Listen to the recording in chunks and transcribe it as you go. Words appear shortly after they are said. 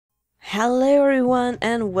Hello everyone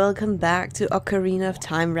and welcome back to Ocarina of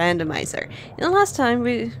Time Randomizer. In the last time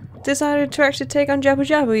we decided to actually take on Jabu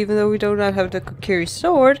Jabu, even though we do not have the Kokiri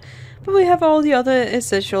sword, but we have all the other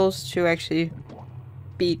essentials to actually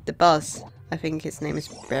beat the boss. I think his name is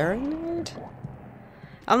Bernard?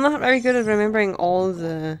 I'm not very good at remembering all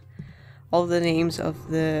the names of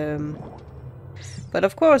the... But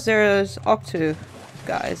of course there's Octo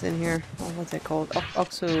guys in here. Oh, what's it called?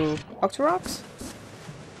 Octoroks?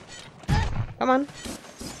 Come on.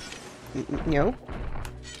 No.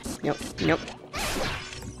 Nope. Nope.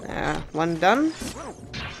 One done.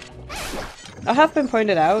 I have been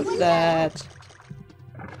pointed out that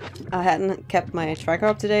I hadn't kept my tracker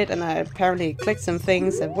up to date, and I apparently clicked some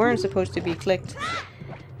things that weren't supposed to be clicked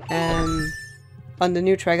on the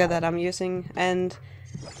new tracker that I'm using. And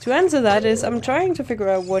to answer that is, I'm trying to figure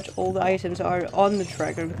out what all the items are on the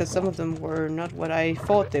tracker, because some of them were not what I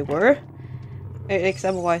thought they were.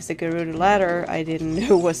 Example-wise, the Gerudo ladder, I didn't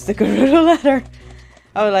know was the Gerudo ladder.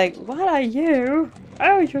 I was like, what are you?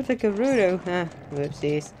 Oh, you're the Gerudo.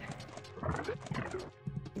 Whoopsies.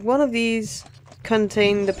 One of these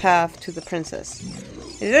contained the path to the princess.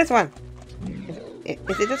 Is it this one? Is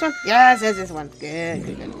it this one? Yes, it's this one. Good,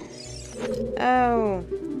 good, good. Oh.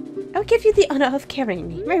 I'll give you the honor of carrying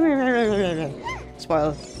me.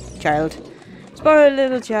 Spoiled child. Spoiled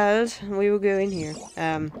little child. We will go in here.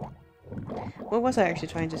 What was I actually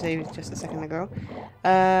trying to say just a second ago?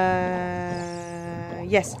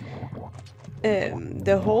 Yes.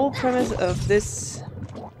 The whole premise of this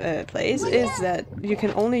place is that you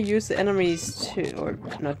can only use the enemies to, or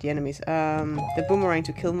not the enemies, the boomerang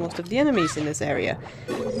to kill most of the enemies in this area.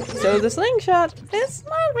 So the slingshot is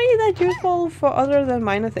not really that useful for other than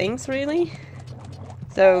minor things, really.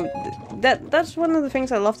 So that's one of the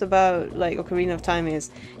things I loved about like Ocarina of Time is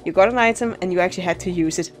you got an item and you actually had to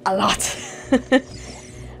use it a lot.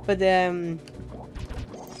 But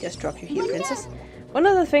just drop you here, princess. One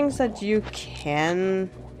of the things that you can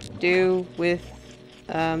do with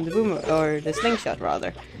the boomer or the slingshot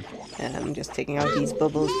rather, I'm just taking out these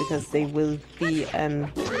bubbles because they will be a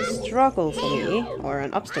struggle for me or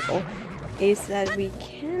an obstacle, is that we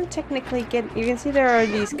can technically get. You can see there are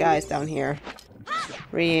these guys down here.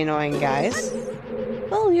 Really annoying guys.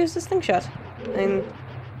 Well, use the slingshot. And...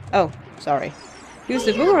 oh, sorry. Use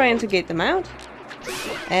the boomerang to get them out.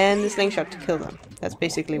 And the slingshot to kill them. That's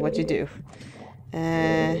basically what you do.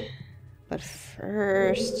 But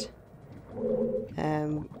first...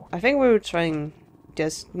 I think we were trying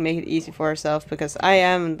just make it easy for ourselves, because I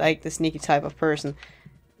am like the sneaky type of person.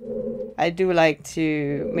 I do like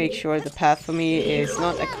to make sure the path for me is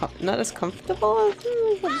not as comfortable.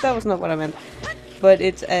 That was not what I meant. But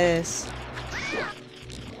it's as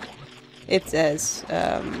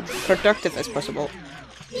productive as possible.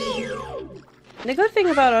 The good thing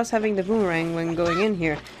about us having the boomerang when going in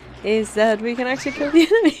here is that we can actually kill the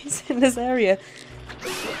enemies in this area.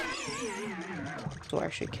 So I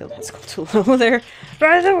actually killed that skull tool over there.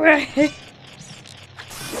 By the way.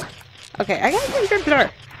 Okay, I got a good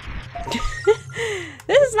blur.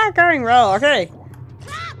 This is not going well, okay?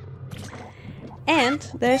 And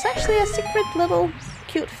there's actually a secret little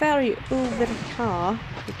cute fairy over here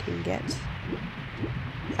you can get.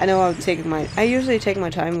 I know I usually take my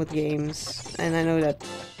time with games, and I know that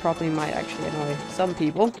probably might actually annoy some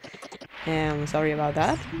people. I'm sorry about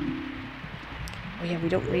that. Oh yeah, we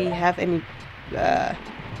don't really have any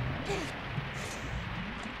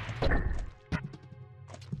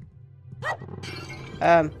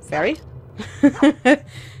fairy?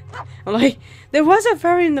 I'm like, there was a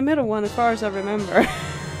fairy in the middle one as far as I remember.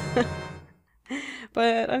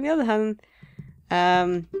 But on the other hand,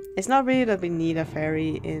 it's not really that we need a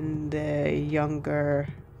fairy in the younger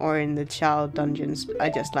or in the child dungeons. I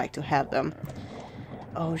just like to have them.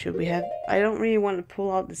 Oh, should we have... I don't really want to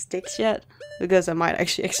pull out the sticks yet, because I might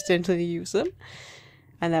actually accidentally use them.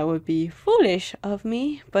 And that would be foolish of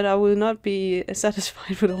me, but I will not be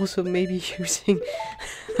satisfied with also maybe using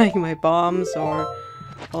like my bombs or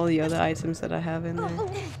all the other items that I have in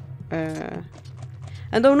there.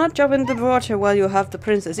 And do not jump into the water while you have the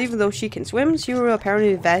princess. Even though she can swim, she will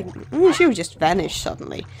apparently she will just vanish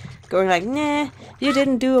suddenly. Going like, nah, you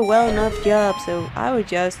didn't do a well enough job, so I would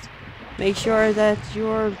just make sure that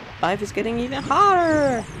your life is getting even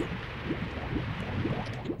harder.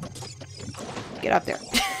 Get up there.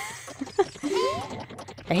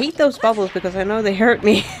 I hate those bubbles because I know they hurt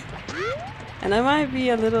me. And I might be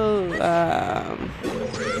a little, I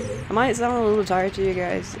might sound a little tired to you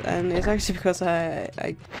guys, and it's actually because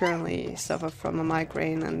I currently suffer from a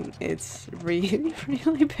migraine and it's really,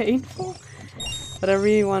 really painful. But I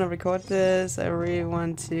really want to record this, I really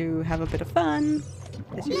want to have a bit of fun.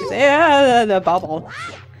 as you can say. Yeah, the bubble.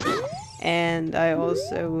 And I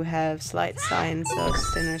also have slight signs of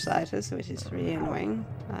sinusitis, which is really annoying.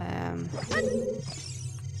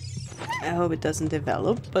 I hope it doesn't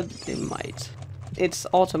develop, but it might. It's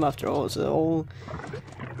autumn after all, so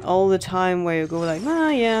all the time where you go like, ah,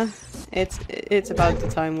 yeah, it's about the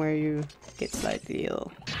time where you get slightly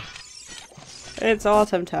ill. It's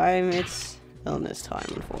autumn time. It's illness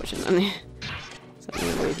time, unfortunately. It's not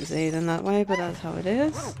really a way to say it in that way, but that's how it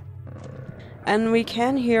is. And we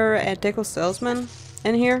can hear a Deco salesman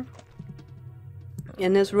in here.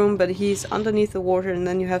 In this room, but he's underneath the water and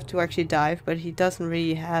then you have to actually dive, but he doesn't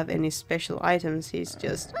really have any special items. He's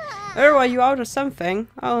just, oh, are you out of something?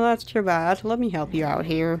 Oh, that's too bad. Let me help you out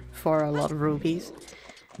here for a lot of rupees.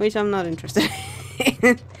 Which I'm not interested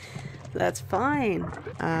in. That's fine.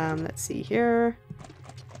 Let's see here.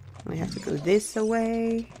 We have to go this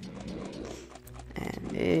away. And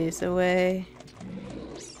this away.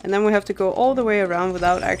 And then we have to go all the way around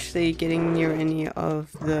without actually getting near any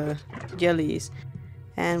of the jellies.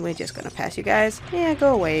 And we're just gonna pass you guys. Yeah,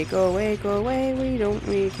 go away, go away, go away. We don't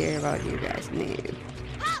really care about you guys. No.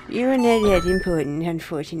 You're not that important,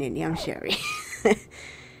 unfortunately. I'm sorry.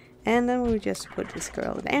 And then we'll just put this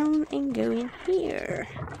girl down and go in here.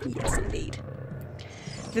 Yes, indeed.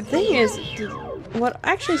 The thing is, what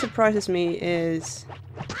actually surprises me is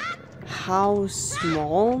how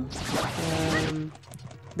small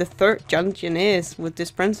the third dungeon is with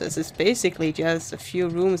this princess. It's basically just a few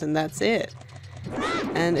rooms and that's it.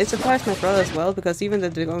 And it surprised my brother as well, because even the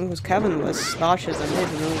Dragon's Cavern was larger than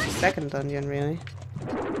this, and it was the second dungeon, really.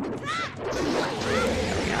 There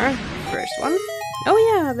we are. First one. Oh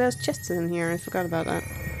yeah, there's chests in here. I forgot about that.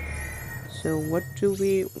 So what do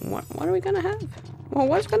we... What are we gonna have? Well,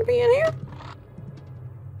 what's gonna be in here?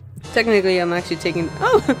 Technically, I'm actually taking...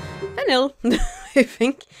 Oh! Hello! I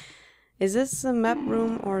think. Is this the map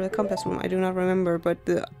room or the compass room? I do not remember, but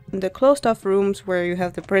the closed off rooms where you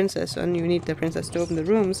have the princess and you need the princess to open the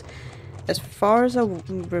rooms, as far as I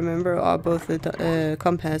remember, are both the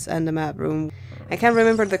compass and the map room. I can't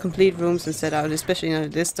remember the complete rooms and set out, especially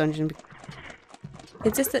in this dungeon.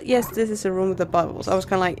 Is this the... Yes, this is the room with the bubbles. I was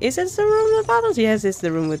kind of like, is this the room with the bubbles? Yes, it's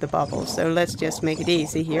the room with the bubbles. So let's just make it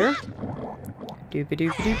easy here. Doop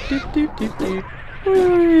doop doop doop doop doop doop.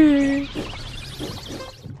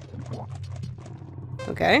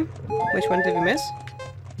 Okay, which one did we miss?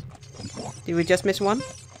 Did we just miss one?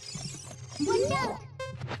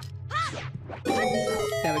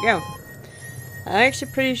 There we go. I'm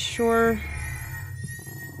actually pretty sure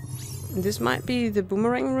this might be the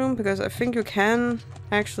boomerang room, because I think you can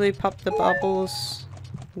actually pop the bubbles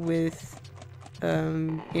with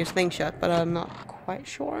your slingshot, but I'm not quite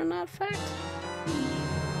sure on that fact.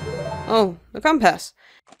 Oh, the compass.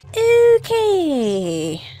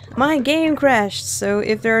 Okay, my game crashed, so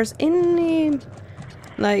if there's any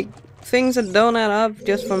like things that don't add up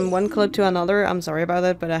just from one clip to another, I'm sorry about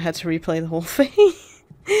that, but I had to replay the whole thing.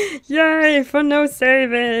 Yay, for no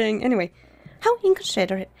saving! Anyway, how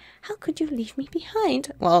inconsiderate. How could you leave me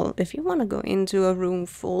behind? Well, if you want to go into a room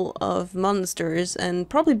full of monsters and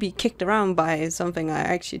probably be kicked around by something I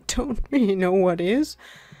actually don't really know what is.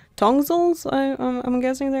 Tongzels, I'm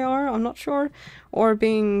guessing they are, I'm not sure. Or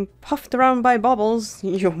being puffed around by bubbles,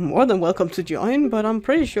 you're more than welcome to join, but I'm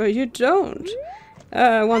pretty sure you don't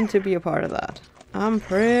want to be a part of that. I'm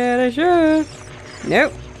pretty sure.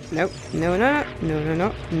 Nope. Nope. No, no, no, no, no,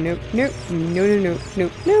 no, nope, no, no, no, no,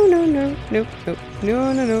 no, no, no, nope, nope,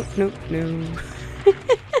 no, no, no, no, no.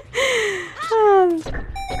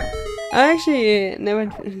 I actually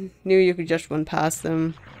never knew you could just run past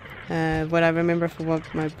them. What I remember for what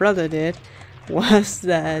my brother did was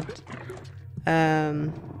that,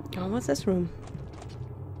 oh, what's this room?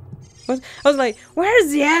 I was like,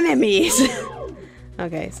 where's the enemies?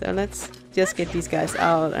 Okay, so let's just get these guys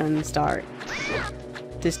out and start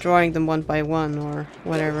destroying them one by one or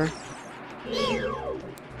whatever.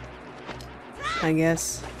 I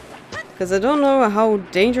guess. Because I don't know how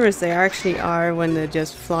dangerous they actually are when they're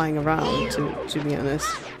just flying around, to be honest.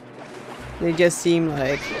 They just seem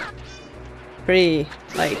like pretty,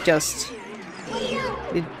 like, just...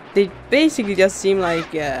 They basically just seem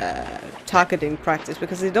like targeting practice,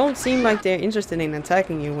 because they don't seem like they're interested in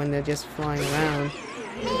attacking you when they're just flying around.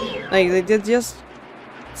 Like, they're just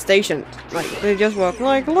stationed. Like, they just walk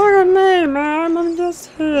like, look at me, man, I'm just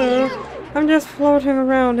here. I'm just floating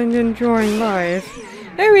around and enjoying life.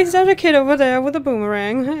 Oh, is that a kid over there with a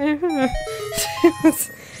boomerang? It's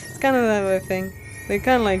kind of that way thing. They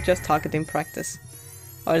kind of like just targeting practice.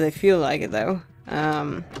 Or they feel like it though.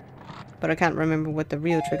 But I can't remember what the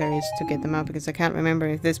real trigger is to get them out, because I can't remember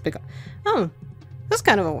if this Oh, that's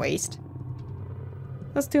kind of a waste.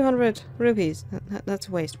 That's 200 rupees. That's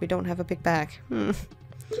a waste. We don't have a big bag.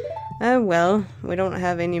 Oh well, we don't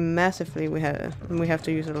have any massively. We have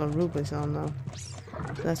to use a lot of rupees on though.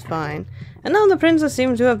 That's fine. And now the princess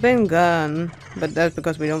seems to have been gone. But that's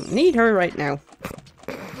because we don't need her right now.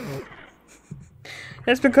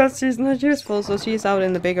 That's because she's not useful, so she's out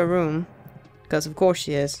in the bigger room. Because of course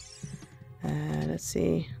she is. Let's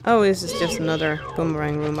see. Oh, this is just another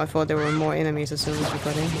boomerang room. I thought there were more enemies as soon as we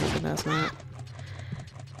got in here, but that's not.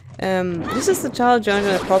 This is the child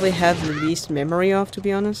dungeon I probably have the least memory of, to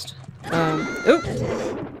be honest. Oh!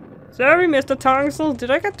 Sorry, Mr. Tongsel,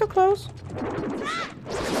 did I get too close?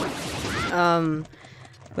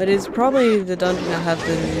 But it's probably the dungeon I have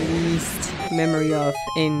the least memory of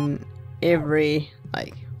in every,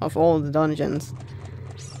 like, of all the dungeons.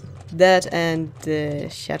 That and the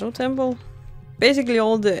Shadow Temple. Basically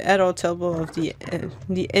all the adult temple of the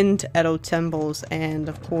end adult temples, and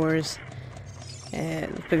of course,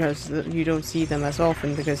 because you don't see them as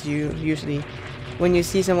often, because you usually, when you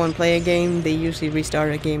see someone play a game, they usually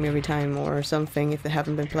restart a game every time or something if they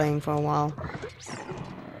haven't been playing for a while.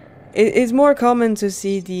 It's more common to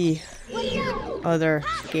see the other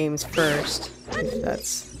games first, if that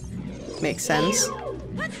makes sense.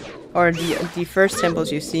 Or the first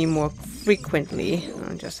temples you see more frequently.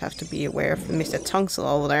 I just have to be aware of Mr. Tongsel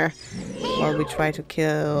over there while we try to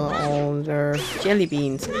kill all their jelly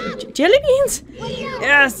beans. Jelly beans?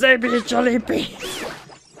 Yes, they be jelly beans.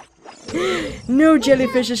 No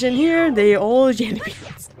jellyfishes in here, they all jelly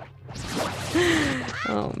beans.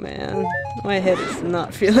 Oh man, my head is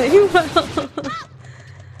not feeling well.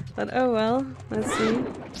 But oh well, let's see.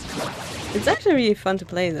 It's actually really fun to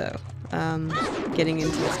play though. Getting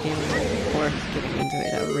into this game, or getting into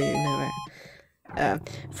it, I don't really know it.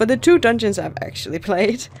 For the 2 dungeons I've actually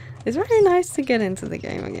played, it's very nice to get into the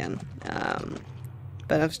game again.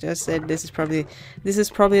 But I've just said this is probably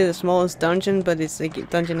the smallest dungeon, but it's the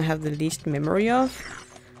dungeon I have the least memory of.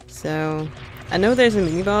 So I know there's a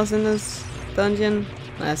mini boss in this dungeon,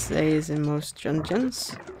 as there is in most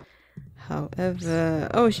dungeons. However,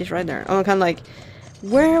 oh, she's right there. Oh, I'm kind of like,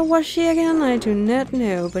 where was she again? I do not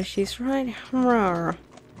know, but she's right here.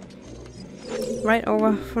 Right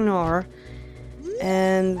over here.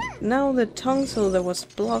 And now the Tongsel that was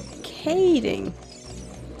blockading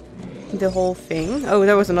the whole thing. Oh,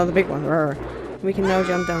 that was another big one. We can now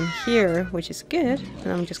jump down here, which is good.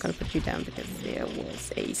 And I'm just gonna put you down because there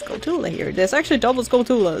was a Skulltula here. There's actually double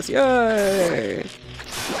Skulltulas. Yay!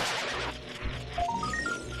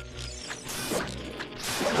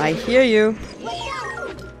 I hear you.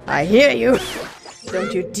 I hear you!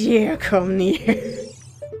 Don't you dare come near!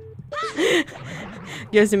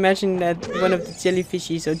 Just imagine that one of the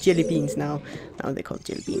jellyfishes, or jelly beans now they're called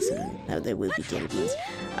jelly beans, so now they will be jelly beans,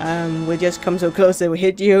 will just come so close they will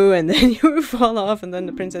hit you, and then you will fall off, and then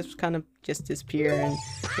the princess will kind of just disappear, and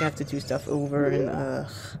you have to do stuff over, and I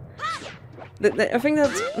think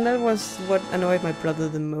that was what annoyed my brother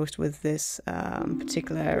the most with this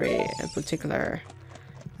particular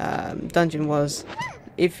dungeon was,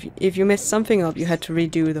 if you messed something up, you had to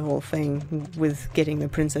redo the whole thing with getting the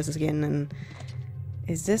princesses again. And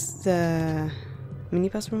is this the mini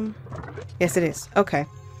bus room? Yes, it is. Okay.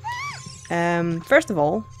 First of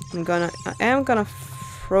all, I am gonna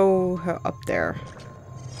throw her up there.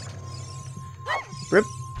 Rip.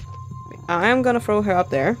 I am gonna throw her up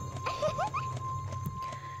there.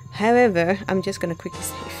 However, I'm just gonna quickly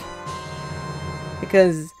save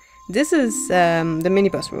because this is the mini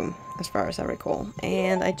bus room, as far as I recall,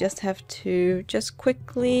 and I just have to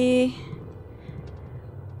quickly.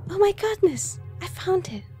 Oh my goodness! I found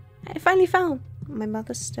it! I finally found my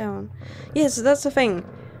mother's stone. Yes, that's the thing.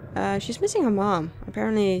 She's missing her mom.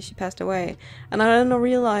 Apparently, she passed away, and I didn't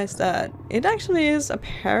realize that it actually is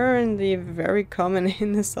apparently very common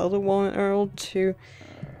in the Zelda world to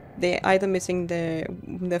they either missing their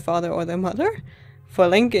father or their mother. For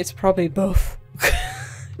Link, it's probably both.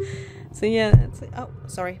 So yeah, oh,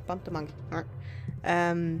 sorry, bumped the monkey.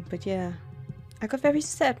 But yeah, I got very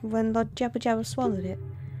sad when Lord Jabu Jabu swallowed it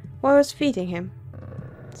while I was feeding him.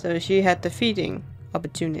 So she had the feeding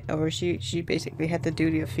opportunity, or she basically had the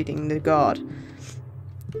duty of feeding the god.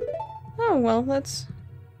 Oh well, that's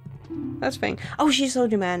fine. Oh, she's so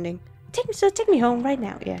demanding. Take me home right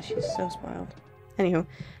now. Yeah, she's so spoiled. Anywho,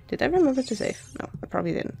 did I remember to save? No, I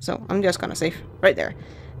probably didn't. So I'm just gonna save right there.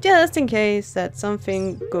 Just in case that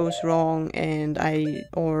something goes wrong and I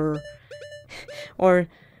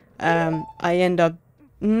end up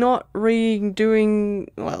not redoing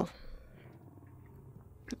well,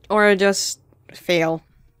 or I just fail,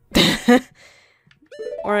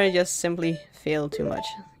 or I just simply fail too much.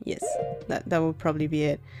 Yes, that would probably be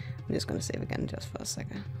it. I'm just gonna save again just for a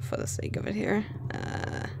second, for the sake of it here.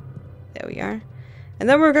 There we are. And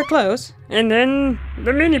then we'll get close. And then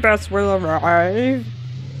the mini-boss will arrive.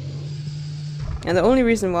 And the only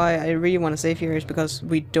reason why I really want to save here is because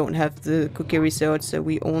we don't have the Kokiri sword, so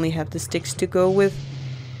we only have the sticks to go with.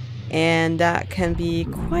 And that can be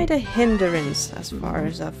quite a hindrance as far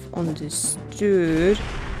as I've understood.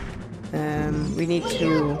 We need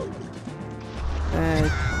to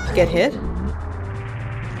get hit.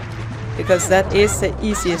 Because that is the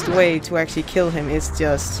easiest way to actually kill him, is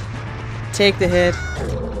just take the hit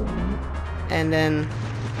and then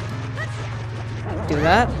do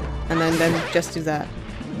that. And then just do that.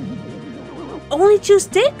 Only 2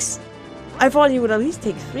 sticks? I thought he would at least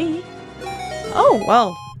take 3. Oh,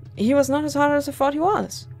 well. He was not as hard as I thought he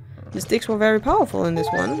was. The sticks were very powerful in this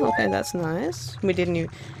one. Okay, that's nice. We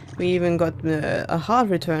even got a hard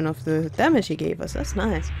return of the damage he gave us. That's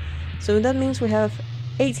nice. So that means we have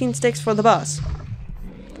 18 sticks for the boss.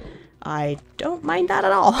 I don't mind that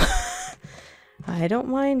at all. I don't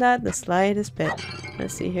mind that the slightest bit.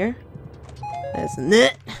 Let's see here. That's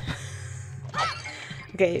it.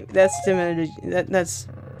 Okay, that's similar. That's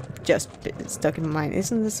just stuck in my mind.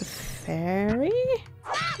 Isn't this a fairy?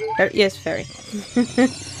 Yes, fairy.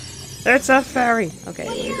 It's a fairy. Okay,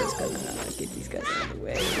 we're just gonna get these guys out of the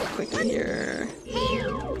way real quickly here.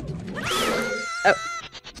 Oh,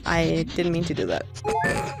 I didn't mean to do that.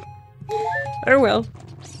 Oh well.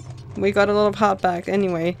 We got a lot of heart back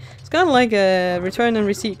anyway. It's kind of like a return and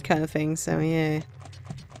receipt kind of thing, so yeah.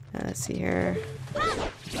 Let's see here.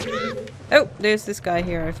 Oh, there's this guy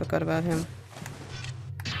here. I forgot about him.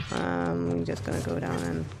 I'm just gonna go down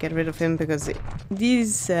and get rid of him because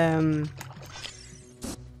these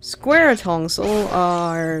square tongues all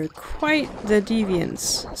are quite the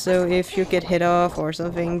deviants. So if you get hit off or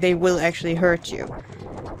something, they will actually hurt you.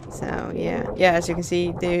 So yeah, as you can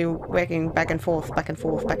see, they're working back and forth, back and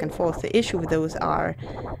forth, back and forth. The issue with those are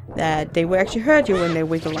that they will actually hurt you when they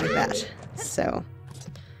wiggle like that. So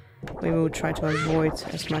we will try to avoid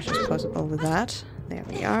as much as possible with that. There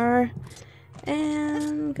we are.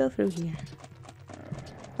 And go through here.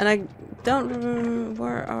 And I don't remember,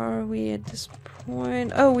 where are we at this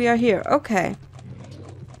point? Oh, we are here. Okay.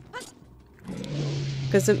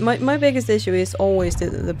 Because my biggest issue is always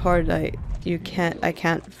the part I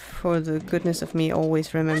can't for the goodness of me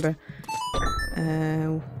always remember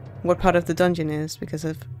what part of the dungeon is, because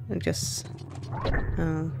of just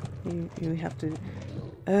you have to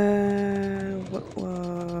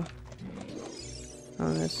oh,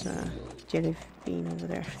 that's jelly bean over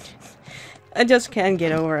there. I just can't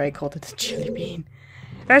get over I called it a jelly bean.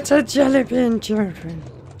 It's a jelly bean, children.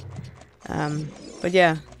 But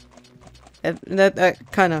yeah, that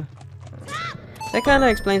kind of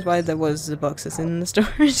explains why there was the boxes in the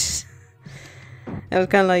storage. It was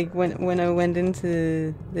kind of like when I went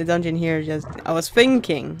into the dungeon here, I was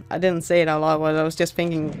thinking, I didn't say it out loud, but I was just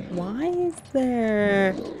thinking, why is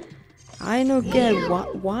there, I don't get,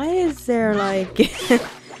 why is there like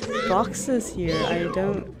boxes here?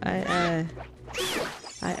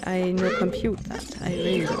 I no compute that, I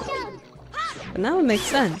really don't. But now it makes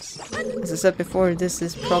sense. As I said before, this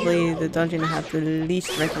is probably the dungeon I have the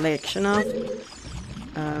least recollection of.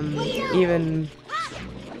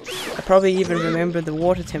 I probably even remember the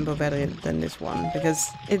water temple better than this one, because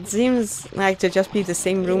it seems like to just be the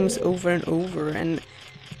same rooms over and over, and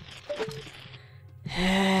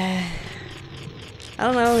I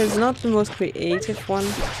don't know, it's not the most creative one.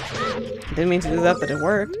 I didn't mean to do that, but it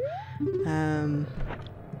worked.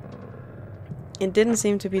 It didn't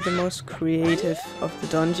seem to be the most creative of the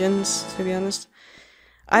dungeons, to be honest.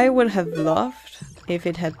 I would have loved if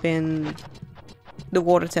it had been the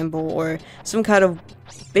water temple or some kind of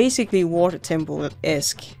basically water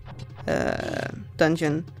temple-esque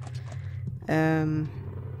dungeon. It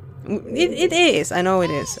is, I know it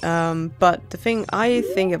is. But the thing I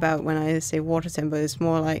think about when I say water temple is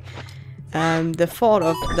more like the thought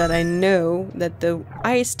of that I know that the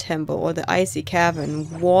ice temple or the icy cavern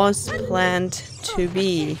was planned to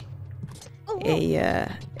be a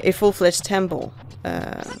full-fledged temple.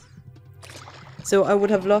 So I would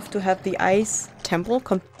have loved to have the ice temple,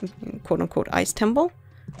 quote-unquote ice temple,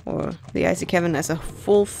 or the icy cavern as a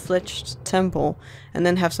full-fledged temple, and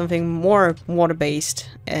then have something more water-based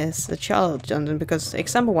as a child dungeon, because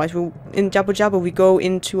example-wise, in Jabu Jabu we go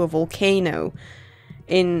into a volcano.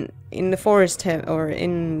 In the forest, or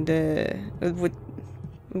in the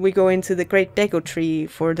we go into the Great Deku Tree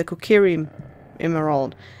for the Kokiri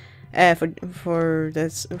Emerald. For the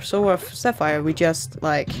Zora Sapphire, we just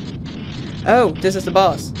like, oh, this is the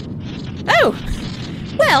boss. Oh,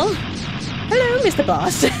 well, hello, Mr.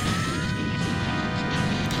 Boss.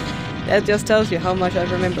 That just tells you how much I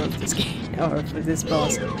remember of this game, or of this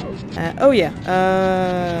boss. Oh yeah,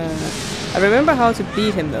 I remember how to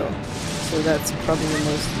beat him though, so that's probably the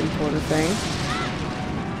most important thing.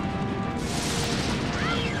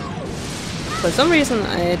 For some reason,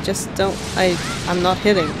 I just don't. I'm not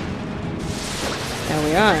hitting. There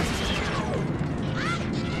we are.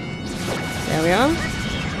 There we are.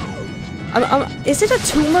 Is it a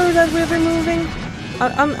tumor that we're removing?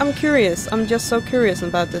 I'm curious. I'm just so curious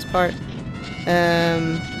about this part.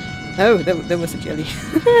 Oh, there was a jelly.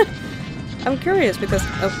 I'm curious because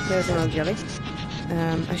oh, there's another jelly.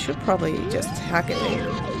 I should probably just hack it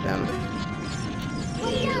them.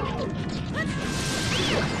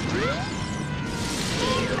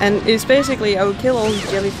 And it's basically, I would kill all the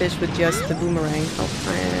jellyfish with just the boomerang. Oh,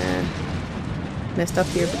 I messed up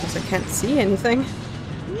here because I can't see anything.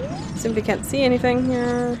 Simply can't see anything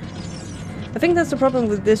here. I think that's the problem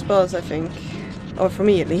with this boss, I think. Or for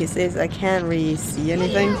me at least, is I can't really see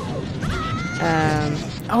anything.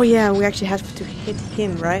 Oh yeah, we actually have to hit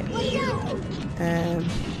him, right?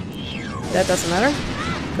 That doesn't matter.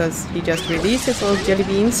 Because he just released his little jelly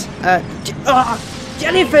beans.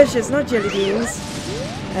 Jellyfishes, not jelly beans.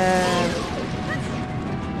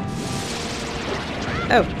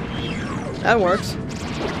 Oh, that works.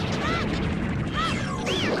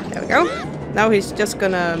 There we go. Now he's just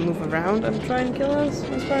gonna move around and try and kill us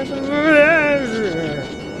as far as I'm...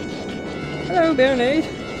 Hello, Bernade.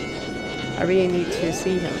 I really need to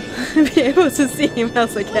see him. Be able to see him,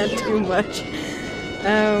 else I can't do much.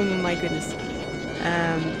 Oh my goodness.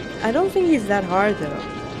 I don't think he's that hard though.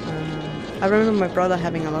 I remember my brother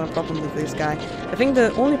having a lot of problems with this guy. I think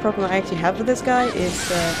the only problem I actually have with this guy is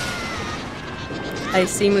that I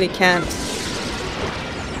seemingly can't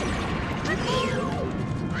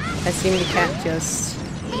just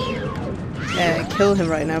kill him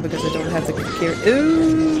right now because I don't have the gear.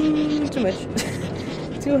 Ooh, too much.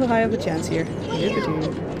 Too high of a chance here. Yep.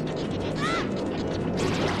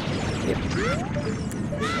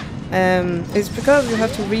 It's because you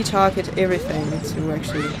have to retarget everything to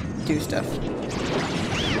actually do stuff.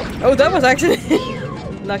 Oh, that was actually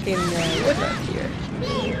lucky in woodruff here.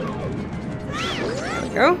 There we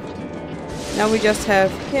go. Now we just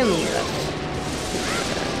have him left.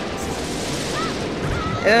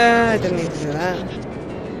 I didn't need to do that.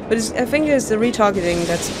 But I think it's the retargeting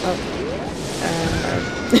that's...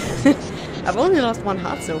 I've only lost one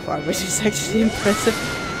heart so far, which is actually impressive.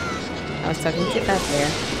 I was talking to that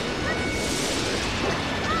there.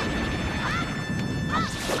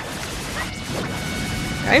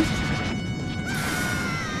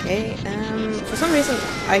 Okay. For some reason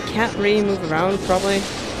I can't really move around probably.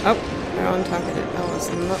 Oh, I on-targeted. Oh, it's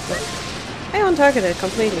not that. I on-targeted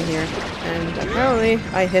completely here. And apparently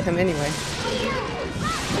I hit him anyway.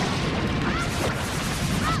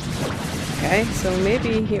 Okay, so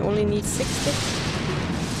maybe he only needs 6 sticks.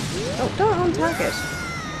 Oh, don't on-target.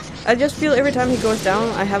 I just feel every time he goes down,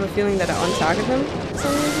 I have a feeling that I on-target him for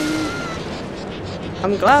some reason.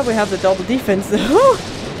 I'm glad we have the double defense though.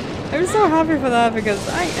 I'm so happy for that because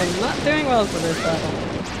I am not doing well for this battle.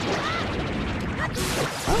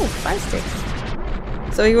 Oh, 5 sticks.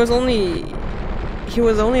 So he was only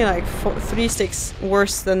like 3 sticks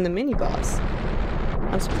worse than the mini boss.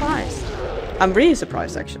 I'm surprised. I'm really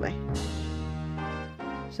surprised actually.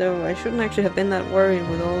 So I shouldn't actually have been that worried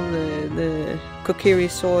with all the Kokiri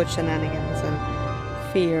sword shenanigans and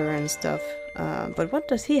fear and stuff. But what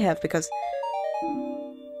does he have? Because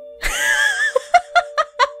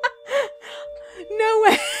no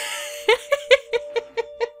way!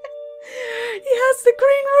 He has the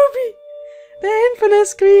green ruby! The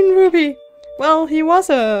infamous green ruby! Well, he was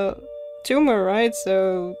a tumor, right?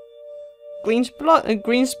 So green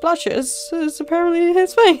splotches is apparently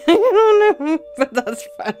his thing. I don't know, but that's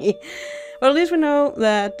funny. Well, at least we know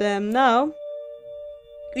that now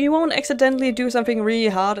you won't accidentally do something really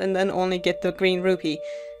hard and then only get the green rupee.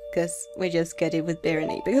 Because we just get it with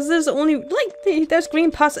Barony. Because there's only, like, there's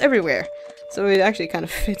green pots everywhere. So it actually kind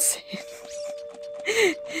of fits in.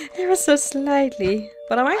 Ever so slightly.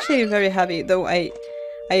 But I'm actually very happy, though I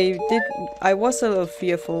was a little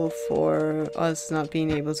fearful for us not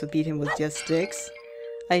being able to beat him with just sticks.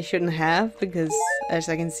 I shouldn't have, because as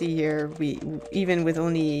I can see here, even with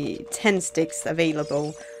only 10 sticks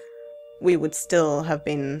available, we would still have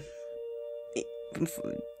been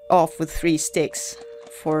off with 3 sticks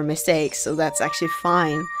for mistakes, so that's actually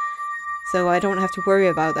fine. So I don't have to worry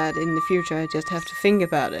about that in the future, I just have to think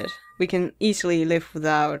about it. We can easily live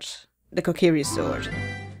without the Kokiri sword.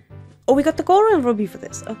 Oh, we got the Goron Ruby for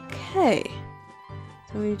this. Okay.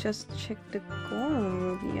 So we just checked the Goron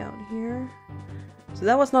Ruby out here. So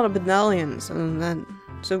that was not a medallion, so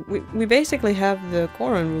So we basically have the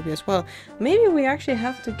Goron Ruby as well. Maybe we actually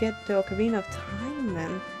have to get the Ocarina of Time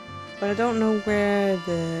then. But I don't know where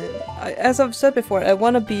the... as I've said before, I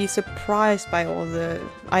want to be surprised by all the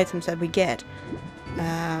items that we get.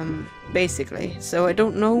 Basically. So I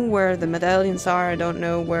don't know where the medallions are, I don't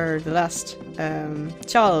know where the last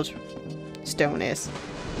child stone is.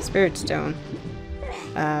 Spirit stone.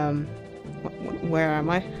 Where am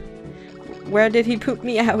I? Where did he put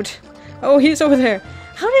me out? Oh, he's over there!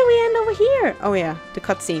 How did we end over here? Oh yeah, the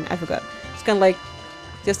cutscene, I forgot. It's kind of like...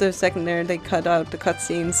 just a second there, they cut out the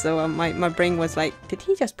cutscenes, so my brain was like, did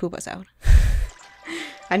he just poop us out?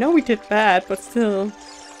 I know we did bad, but still.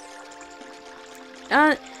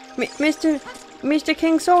 Mr.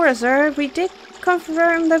 King Zora, sir, we did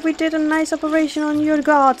confirm that we did a nice operation on your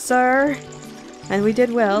god, sir. And we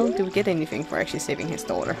did well. Did we get anything for actually saving his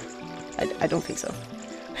daughter? I don't think so.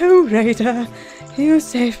 Oh, Rita, you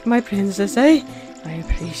saved my princess, eh? I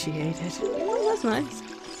appreciate it. Oh, that's nice.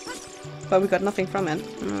 But we got nothing from it.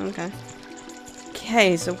 Okay.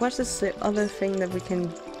 Okay, so what's the other thing that we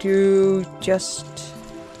can do? Just...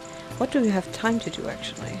 what do we have time to do,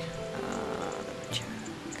 actually? Let me check.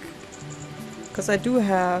 Because I do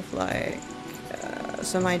have, like,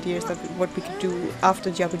 some ideas that what we could do after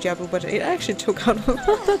Jabu Jabu, but it actually took out a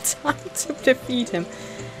lot of time to defeat him.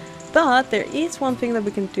 But there is one thing that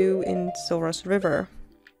we can do in Zora's River.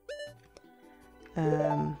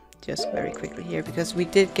 Just very quickly here, because we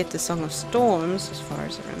did get the Song of Storms, as far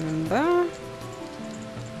as I remember.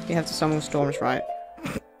 We have the Song of Storms, right?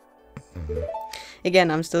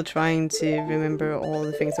 Again, I'm still trying to remember all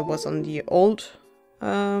the things that was on the old,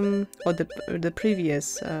 or the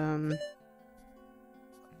previous,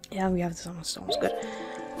 yeah, we have the Song of Storms, good.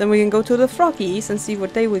 Then we can go to the Froggies and see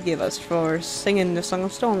what they would give us for singing the Song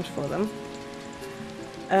of Storms for them.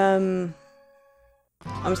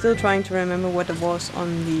 I'm still trying to remember what it was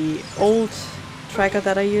on the old tracker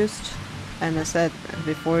that I used. And I said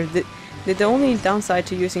before, the only downside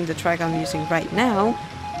to using the tracker I'm using right now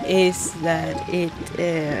is that it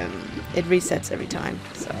resets every time.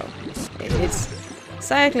 So it's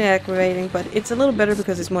slightly aggravating, but it's a little better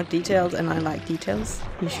because it's more detailed and I like details.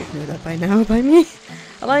 You should know that by now by me.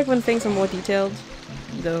 I like when things are more detailed,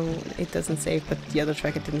 though it doesn't save, but the other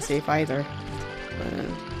tracker didn't save either.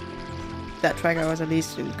 That tracker was at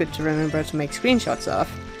least good to remember to make screenshots of,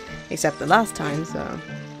 except the last time, so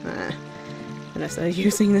when I started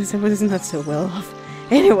using this, I was not so well off.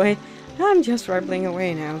 Anyway, I'm just rambling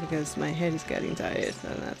away now because my head is getting tired, so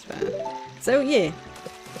that's bad. So yeah,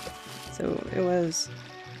 so it was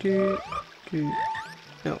no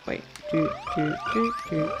wait, I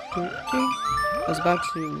was about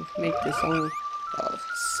to make the song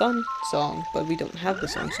Sun song, but we don't have the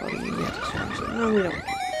song yet, so no, we don't.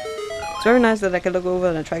 It's very nice that I can look over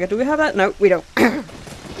and tracker. Do we have that? No, we don't.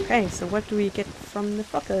 Okay, so what do we get from the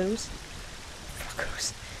Froggos?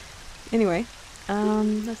 Anyway,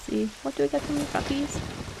 let's see. What do we get from the Froggies?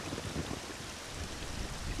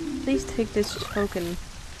 Please take this token.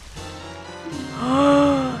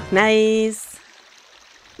 Nice!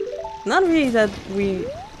 Not really that we...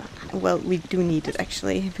 well, we do need it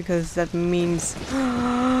actually, because that means...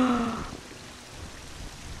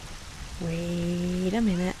 wait a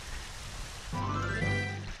minute.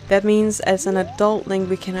 That means as an adult Link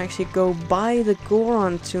we can actually go buy the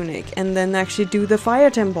Goron tunic and then actually do the fire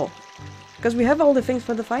temple. Because we have all the things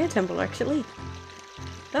for the fire temple actually.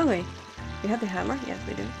 Don't we? We have the hammer? Yes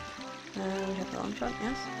we do. We have the long shot,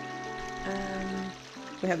 yes.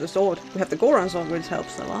 We have the sword. We have the Goron sword, which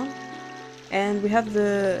helps a lot. And we have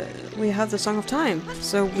the Song of Time.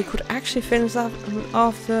 So we could actually finish off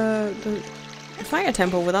the fire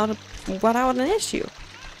temple without an issue.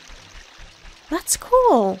 That's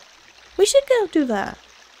cool! We should go do that!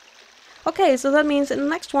 Okay, so that means in the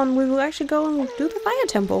next one we will actually go and do the fire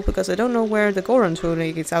temple, because I don't know where the Goron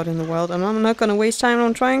tunic is out in the world, and I'm not gonna waste time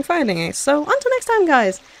on trying finding it. So, until next time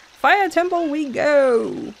guys! Fire temple we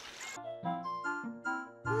go!